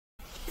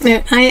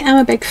Now, I am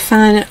a big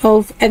fan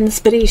of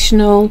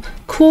inspirational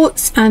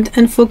quotes and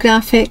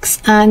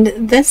infographics, and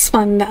this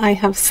one that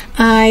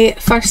I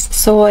first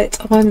saw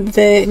it on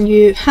the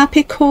new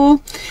Happy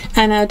Co,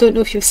 and I don't know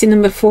if you've seen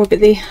them before,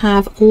 but they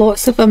have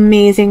lots of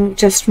amazing,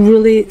 just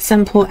really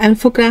simple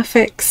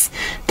infographics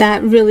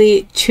that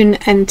really tune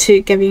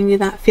into giving you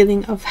that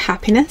feeling of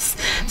happiness.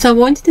 So I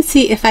wanted to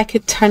see if I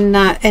could turn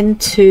that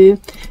into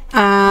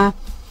a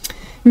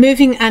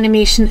moving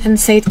animation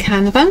inside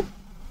Canva.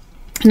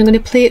 And I'm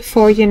going to play it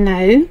for you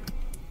now.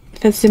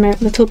 If I zoom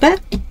out a little bit.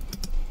 And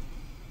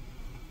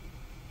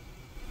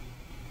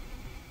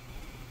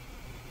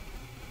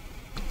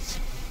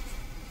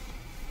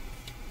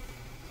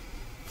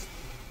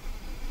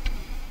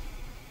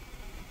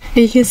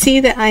you can see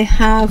that I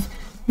have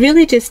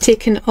really just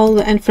taken all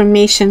the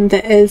information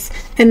that is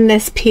in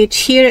this page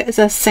here as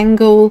a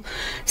single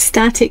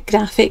static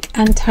graphic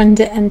and turned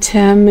it into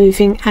a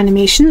moving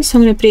animation. So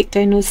I'm going to break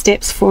down those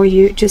steps for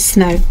you just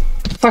now.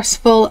 First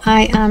of all,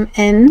 I am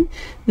in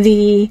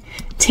the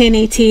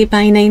 1080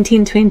 by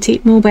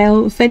 1920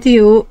 mobile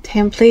video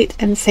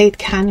template inside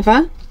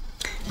Canva,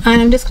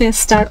 and I'm just going to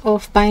start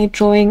off by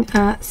drawing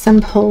a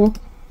simple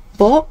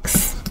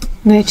box.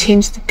 I'm going to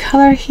change the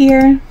colour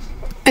here.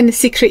 And the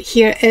secret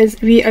here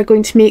is we are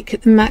going to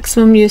make the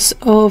maximum use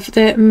of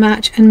the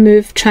match and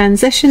move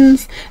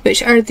transitions,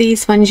 which are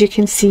these ones you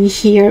can see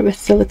here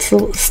with the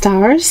little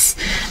stars,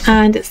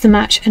 and it's the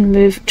match and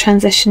move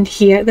transition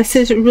here. This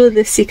is really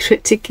the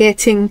secret to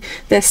getting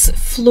this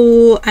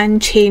flow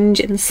and change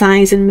in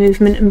size and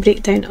movement and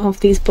breakdown of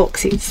these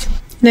boxes.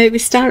 Now we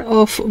start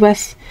off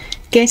with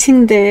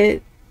getting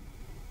the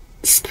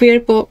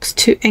square box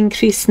to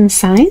increase in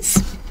size.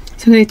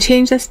 So I'm going to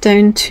change this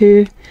down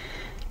to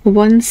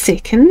 1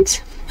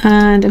 second,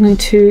 and I'm going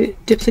to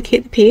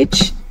duplicate the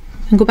page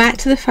and go back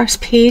to the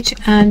first page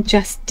and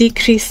just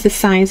decrease the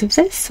size of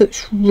this so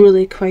it's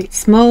really quite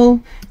small,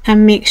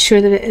 and make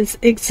sure that it is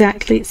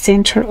exactly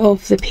centre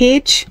of the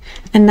page.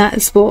 And that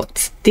is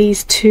what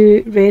these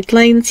two red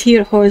lines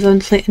here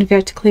horizontally and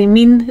vertically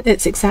mean.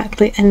 It's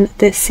exactly in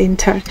the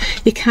centre.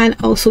 You can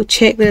also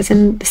check that it's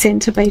in the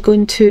centre by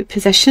going to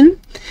position,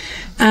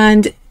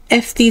 and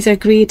if these are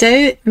greyed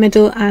out,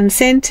 middle and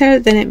centre,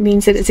 then it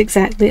means that it's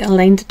exactly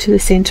aligned to the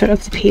centre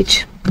of the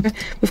page.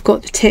 We've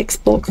got the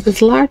text box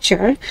is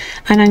larger,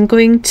 and I'm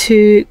going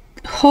to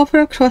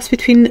hover across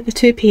between the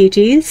two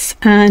pages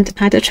and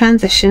add a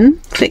transition.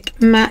 Click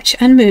match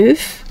and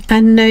move,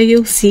 and now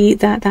you'll see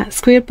that that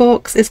square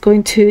box is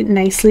going to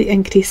nicely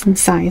increase in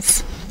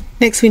size.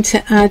 Next we need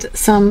to add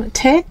some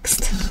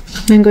text.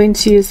 I'm going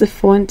to use the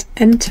font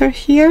Enter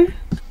here.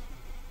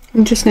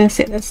 I'm just going to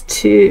set this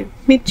to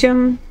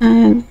medium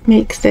and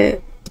make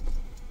the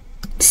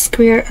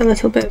square a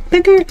little bit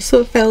bigger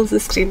so it fills the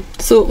screen.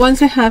 So once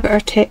we have our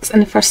text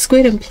and the first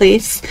square in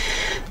place,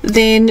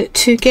 then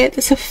to get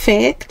this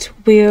effect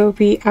where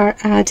we are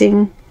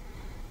adding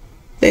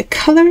the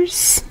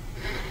colours,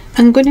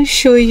 I'm going to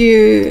show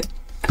you,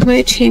 I'm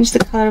going to change the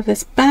colour of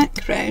this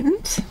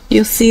background.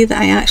 You'll see that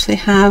I actually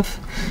have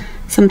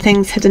some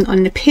things hidden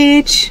on the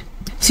page.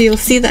 So you'll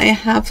see that I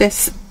have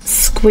this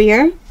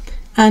square,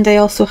 and I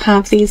also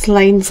have these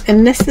lines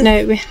in this.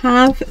 Now we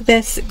have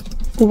this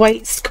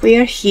white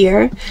square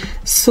here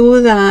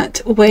so that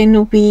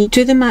when we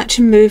do the match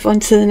and move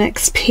onto the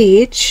next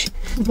page,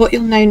 what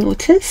you'll now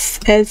notice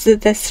is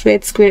that this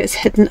red square is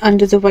hidden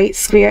under the white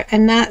square,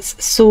 and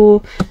that's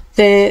so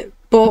the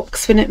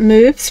box, when it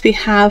moves, we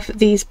have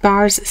these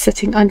bars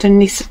sitting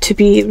underneath to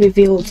be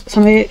revealed.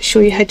 So I'm going to show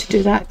you how to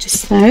do that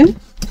just now.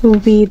 So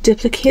we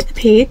duplicate the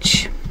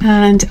page,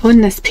 and on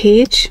this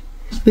page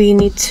we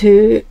need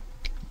to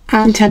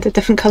add the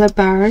different colour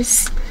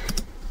bars,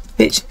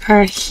 which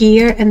are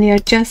here, and they are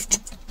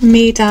just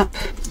made up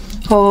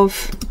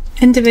of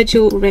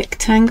individual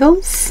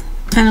rectangles,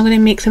 and I'm going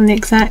to make them the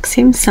exact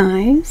same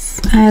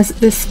size as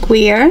the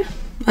square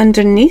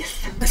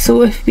underneath.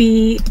 So if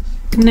we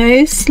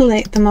now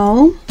select them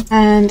all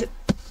and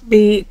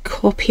we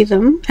copy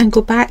them and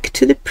go back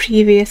to the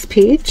previous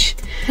page,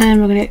 and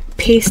we're going to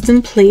paste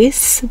in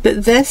place,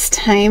 but this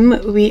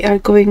time we are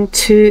going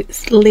to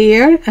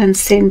layer and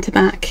send to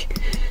back,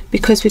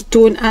 because we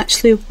don't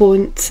actually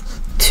want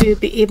to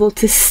be able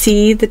to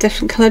see the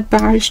different coloured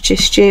bars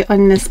just yet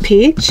on this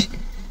page,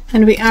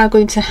 and we are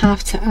going to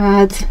have to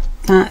add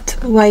that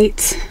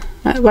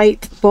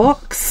white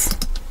box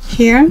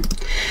here.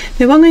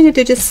 Now what I'm going to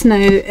do just now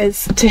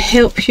is to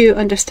help you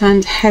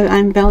understand how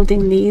I'm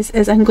building these,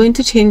 is I'm going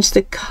to change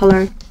the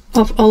colour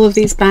of all of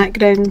these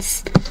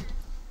backgrounds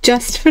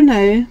just for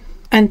now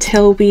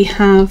until we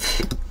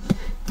have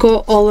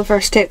got all of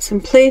our steps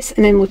in place,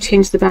 and then we'll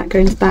change the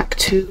backgrounds back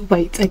to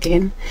white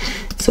again.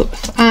 So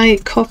if I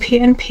copy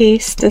and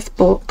paste this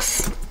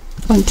box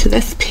onto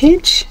this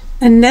page,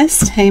 and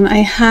this time I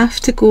have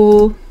to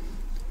go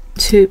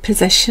to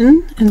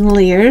position and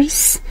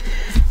layers,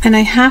 and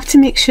I have to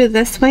make sure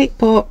this white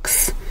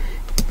box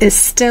is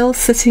still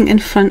sitting in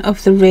front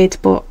of the red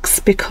box,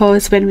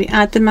 because when we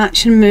add the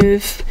match and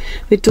move,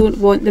 we don't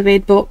want the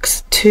red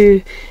box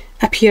to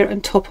appear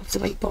on top of the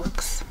white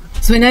box.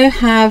 So we now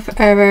have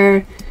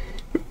our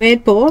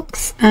red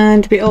box,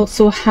 and we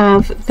also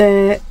have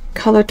the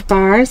coloured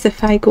bars.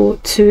 If I go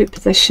to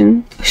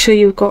position, I'll show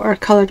you we've got our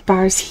coloured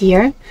bars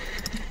here.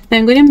 Now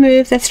I'm going to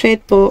move this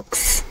red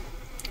box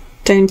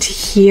down to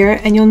here,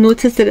 and you'll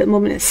notice that at the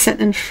moment it's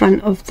sitting in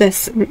front of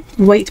this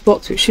white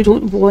box, which we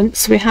don't want,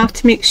 so we have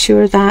to make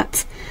sure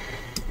that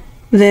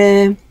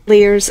the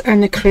layers are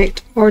in the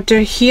correct order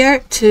here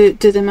to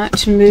do the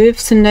match and move.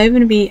 So now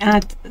when we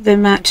add the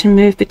match and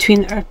move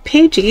between our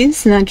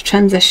pages and add a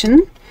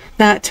transition,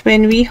 that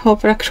when we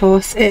hover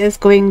across, it is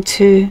going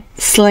to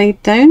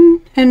slide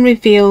down and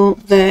reveal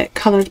the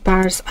coloured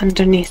bars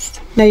underneath.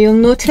 Now you'll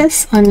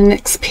notice on the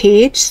next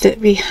page that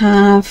we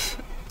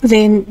have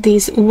then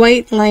these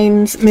white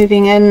lines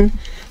moving in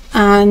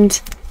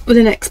and with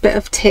the next bit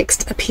of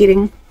text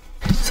appearing.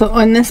 So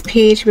on this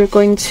page we're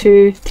going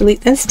to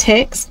delete this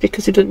text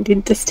because we don't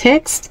need this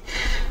text.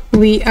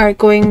 We are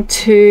going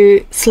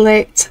to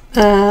select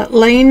a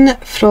line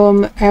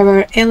from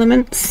our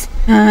elements,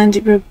 and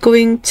we're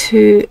going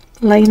to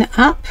line it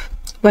up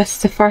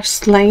with the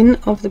first line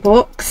of the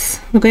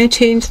box. We're going to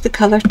change the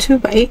colour to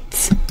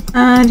white,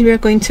 and we're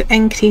going to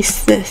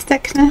increase the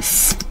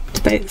thickness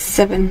to about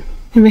 7.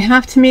 And we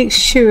have to make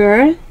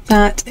sure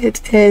that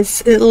it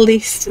is at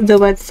least the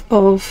width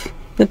of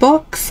the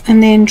box,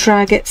 and then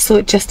drag it so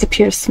it just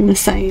appears from the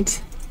side.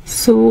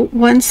 So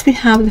once we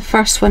have the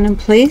first one in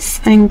place,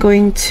 I'm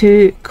going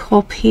to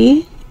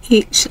copy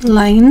each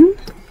line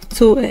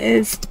so it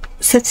is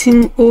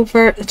sitting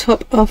over the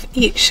top of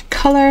each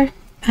colour,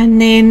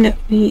 and then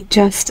we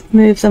just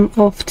move them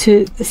off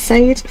to the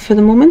side for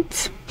the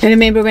moment. Now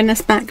remember, when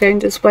this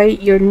background is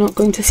white, you're not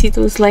going to see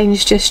those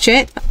lines just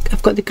yet.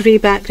 I've got the grey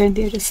background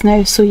there just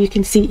now so you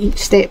can see each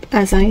step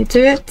as I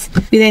do it.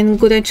 We then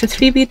go down to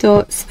 3 wee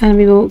dots and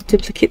we will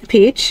duplicate the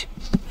page,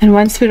 and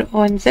once we're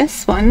on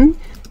this one,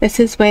 this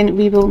is when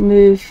we will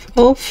move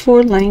all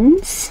 4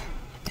 lines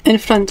in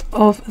front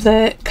of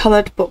the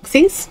coloured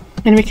boxes,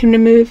 and we can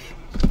remove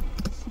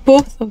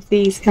both of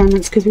these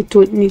elements because we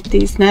don't need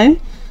these now.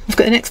 We've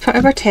got the next part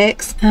of our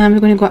text, and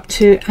we're going to go up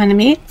to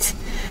animate,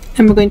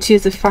 and we're going to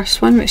use the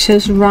first one, which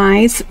is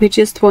rise. We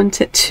just want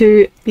it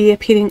to be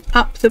appearing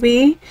up the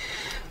way.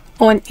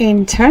 On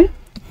enter,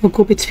 we'll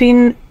go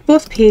between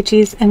both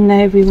pages, and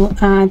now we will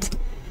add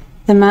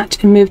the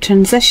match and move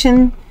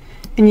transition,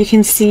 and you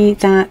can see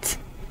that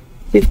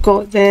we've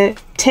got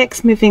the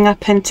text moving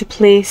up into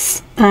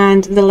place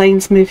and the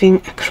lines moving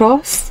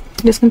across.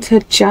 I'm just going to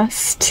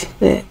adjust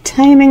the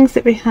timings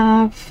that we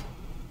have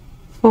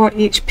for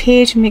each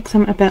page and make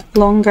them a bit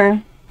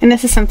longer. And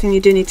this is something you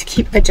do need to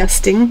keep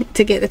adjusting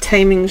to get the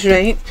timings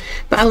right.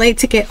 But I like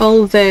to get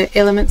all the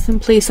elements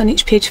in place on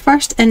each page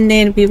first, and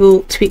then we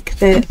will tweak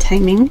the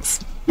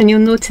timings. And you'll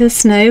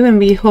notice now when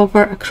we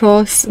hover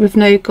across, we've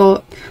now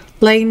got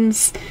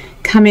lines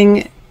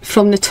coming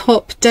from the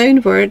top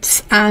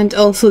downwards, and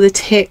also the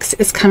text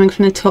is coming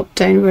from the top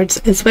downwards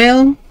as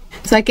well.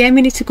 So again,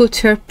 we need to go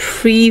to our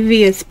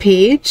previous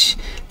page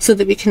so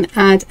that we can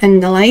add in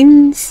the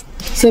lines.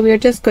 So we're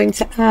just going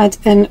to add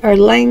in our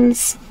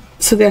lines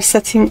so they're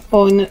sitting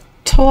on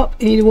top,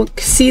 and you won't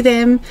see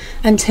them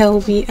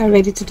until we are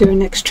ready to do our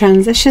next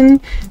transition.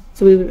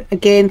 So we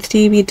again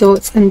 3 wee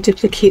dots and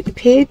duplicate the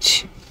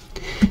page.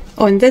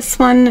 On this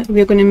one,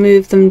 we're going to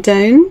move them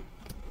down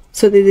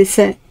so that they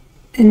sit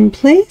in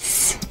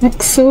place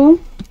like so,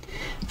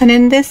 and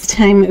then this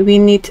time we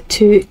need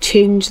to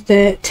change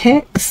the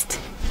text,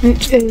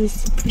 which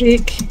is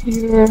break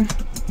your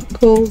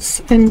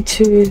goals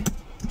into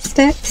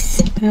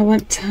steps, and I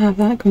want to have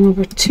that going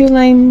over 2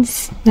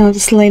 lines. Now I'll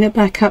just line it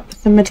back up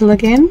the middle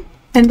again,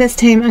 and this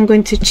time I'm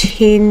going to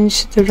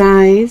change the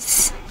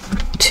rise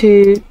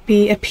to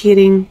be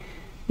appearing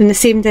in the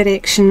same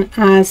direction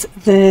as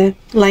the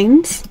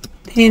lines.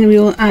 Then we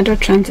will add our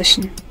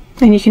transition,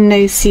 and you can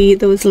now see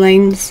those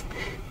lines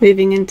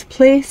moving into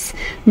place,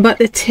 but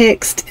the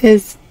text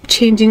is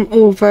changing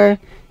over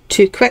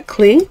too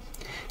quickly.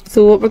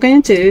 So what we're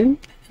going to do,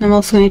 and I'm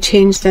also going to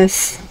change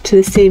this to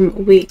the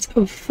same weight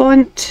of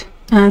font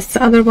as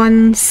the other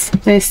ones,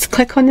 is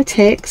click on the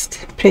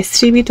text, press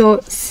 3 wee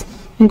dots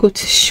and go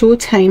to show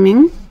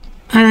timing,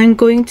 and I'm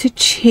going to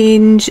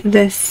change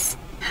this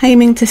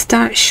timing to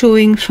start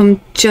showing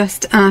from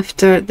just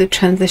after the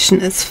transition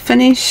is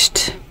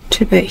finished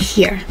to about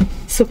here.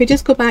 So if we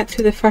just go back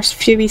through the first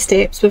few wee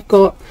steps, we've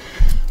got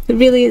the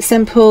really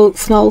simple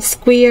small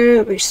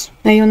square, which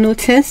now you'll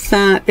notice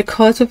that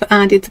because we've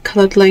added the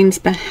coloured lines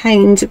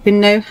behind, we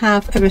now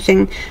have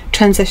everything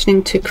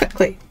transitioning too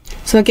quickly.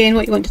 So again,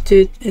 what you want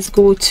to do is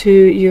go to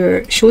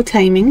your show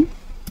timing,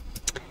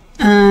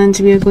 and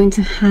we are going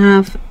to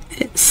have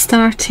it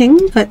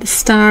starting at the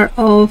start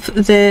of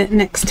the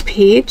next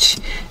page,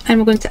 and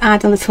we're going to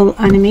add a little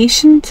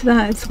animation to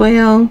that as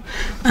well,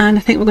 and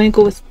I think we're going to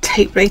go with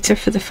typewriter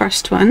for the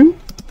first one,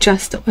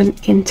 just on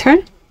enter.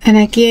 And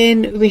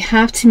again, we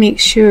have to make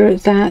sure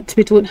that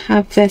we don't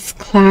have this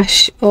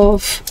clash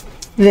of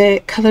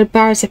the coloured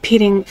bars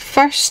appearing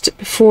first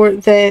before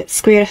the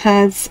square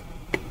has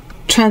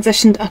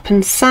transitioned up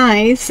in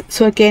size.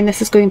 So again,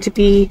 this is going to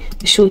be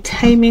the show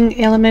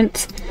timing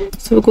element.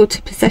 So we'll go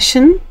to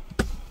position,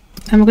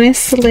 I'm going to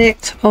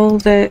select all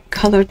the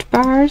coloured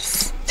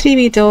bars, 3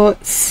 wee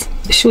dots,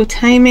 show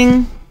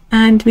timing,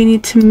 and we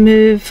need to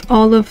move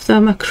all of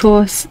them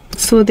across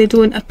so they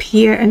don't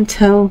appear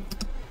until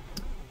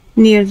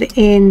near the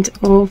end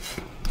of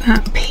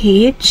that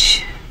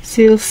page.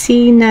 So you'll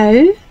see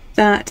now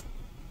that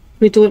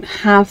we don't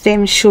have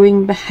them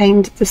showing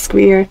behind the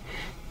square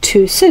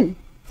too soon.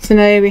 So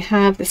now we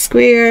have the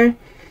square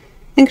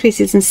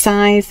increases in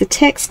size, the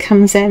text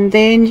comes in,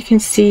 then you can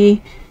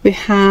see we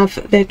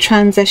have the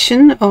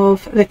transition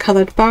of the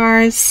coloured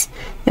bars.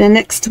 In the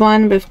next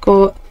one we've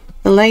got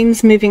the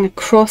lines moving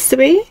across the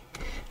way,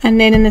 and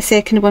then in the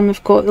second one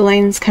we've got the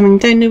lines coming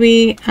down the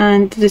way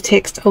and the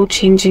text all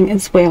changing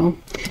as well.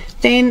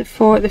 Then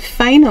for the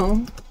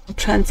final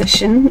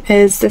transition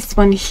is this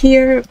one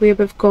here, where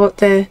we've got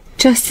the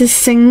just a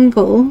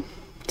single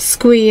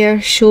square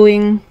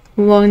showing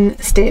one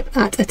step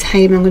at a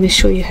time. I'm going to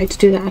show you how to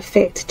do that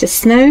effect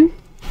just now.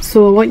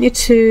 So I want you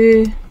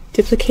to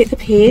duplicate the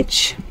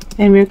page,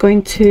 and we're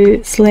going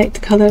to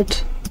select coloured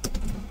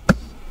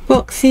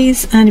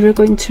boxes, and we're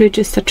going to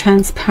reduce the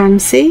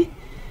transparency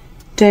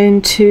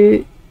down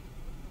to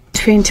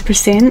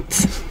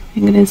 20%.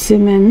 I'm going to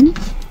zoom in,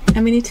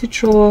 and we need to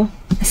draw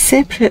a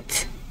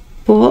separate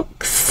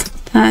box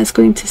that is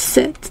going to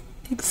sit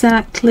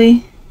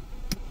exactly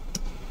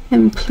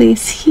in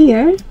place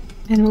here,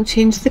 and we'll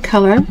change the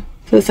colour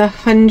so it's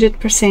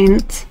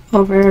 100%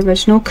 of our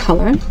original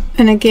colour.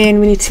 And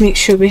again, we need to make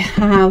sure we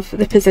have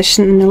the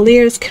position in the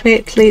layers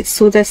correctly,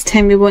 so this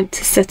time we want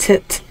to sit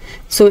it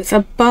so it's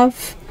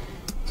above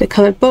the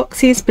coloured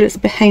boxes but it's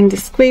behind the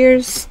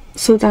squares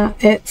so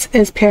that it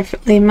is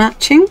perfectly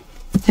matching.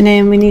 And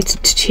then we need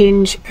to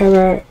change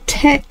our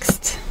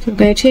text. So we're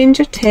going to change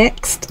our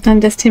text,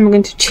 and this time we're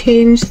going to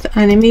change the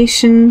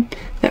animation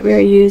that we are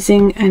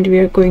using, and we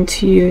are going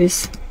to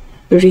use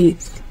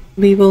breathe.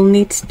 We will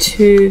need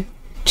to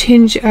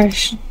change our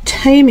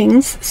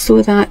timings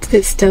so that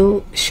it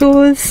still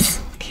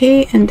shows.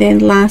 Okay, and then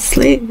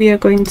lastly we are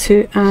going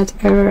to add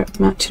our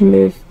match and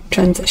move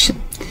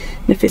transition.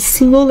 And if we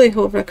slowly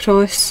hover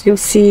across, you'll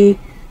see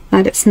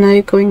that it's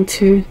now going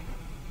to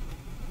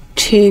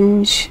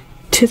change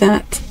to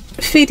that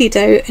faded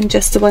out and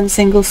just the one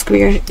single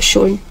square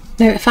showing.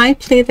 Now if I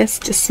play this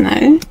just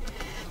now,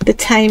 the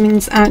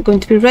timings aren't going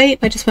to be right.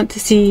 I just want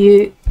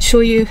to show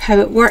you how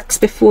it works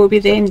before we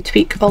then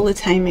tweak all the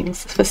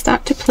timings. If I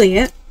start to play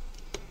it,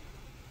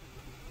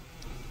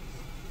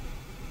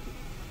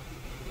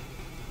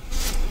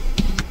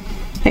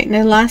 right,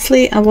 now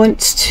lastly I want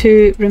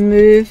to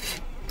remove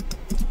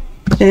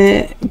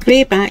the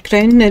grey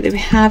background now that we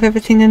have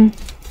everything in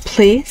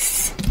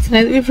place. So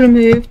now that we've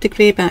removed the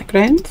grey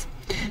background,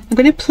 I'm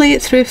going to play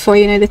it through for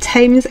you. Now the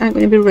timings aren't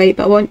going to be right,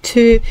 but I want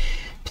to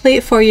play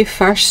it for you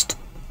first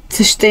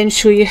to then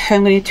show you how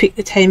I'm going to tweak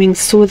the timing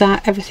so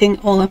that everything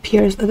all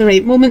appears at the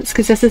right moments,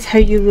 because this is how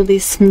you really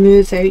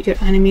smooth out your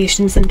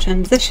animations and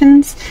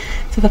transitions.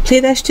 So if I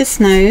play this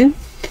just now,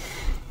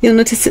 you'll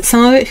notice that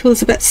some of it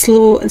feels a bit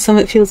slow and some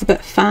of it feels a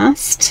bit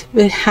fast.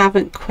 We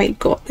haven't quite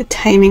got the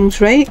timings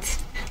right.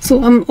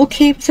 So I'm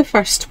okay with the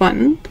first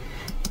one,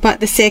 but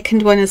the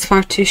second one is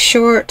far too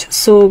short,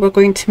 so we're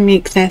going to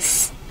make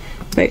this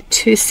about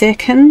 2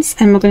 seconds,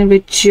 and we're going to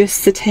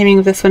reduce the timing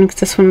of this one because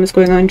this one was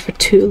going on for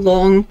too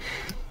long.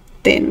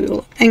 Then we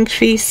will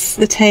increase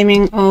the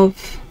timing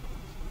of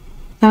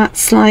that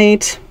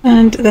slide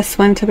and this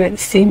one to about the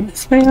same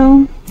as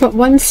well. But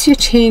once you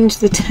change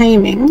the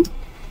timing,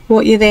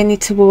 what you then need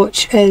to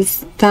watch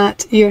is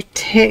that your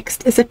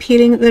text is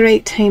appearing at the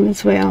right time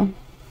as well.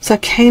 So I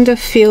kind of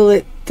feel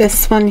that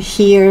this one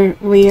here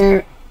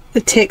where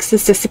the text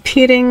is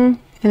disappearing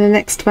and the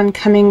next one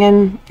coming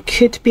in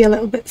could be a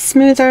little bit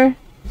smoother.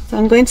 So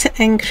I'm going to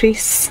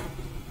increase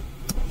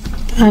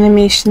the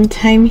animation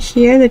time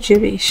here, the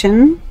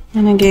duration,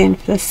 and again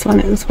for this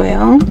one as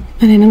well. And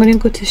then I'm going to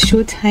go to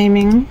show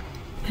timing.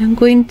 I'm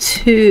going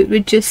to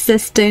reduce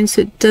this down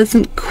so it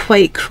doesn't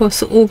quite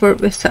cross over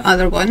with the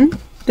other one.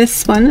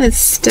 This one is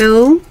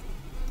still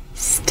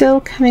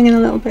coming in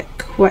a little bit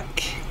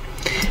quick.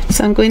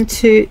 So I'm going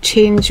to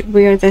change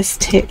where this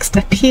text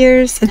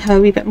appears and have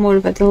a wee bit more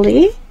of a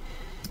delay.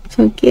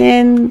 So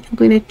again, I'm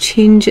going to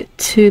change it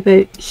to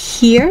about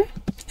here,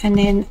 and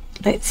then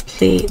let's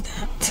play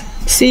that.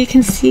 So you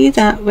can see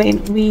that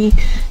when we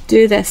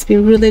do this, we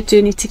really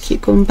do need to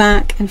keep going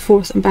back and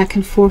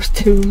forth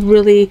to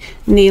really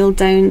nail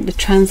down the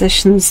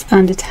transitions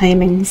and the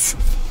timings.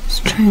 Let's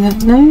try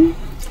that now.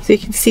 So you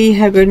can see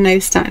how we're now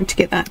starting to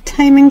get that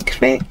timing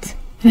correct.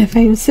 And if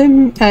I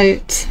zoom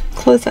out,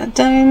 close that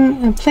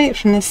down and play it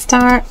from the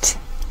start,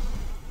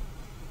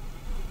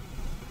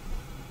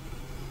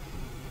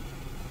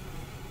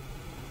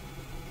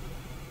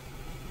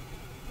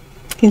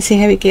 you can see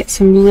how we get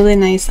some really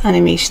nice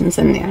animations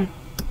in there.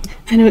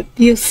 And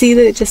you'll see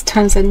that it just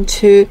turns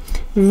into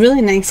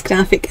really nice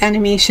graphic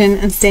animation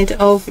instead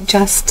of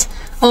just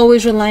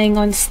always relying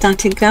on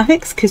static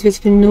graphics, because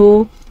as we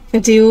know,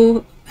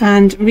 video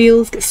and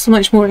reels get so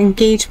much more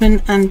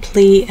engagement and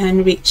play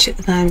and reach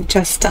than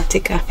just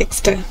static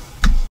graphics do.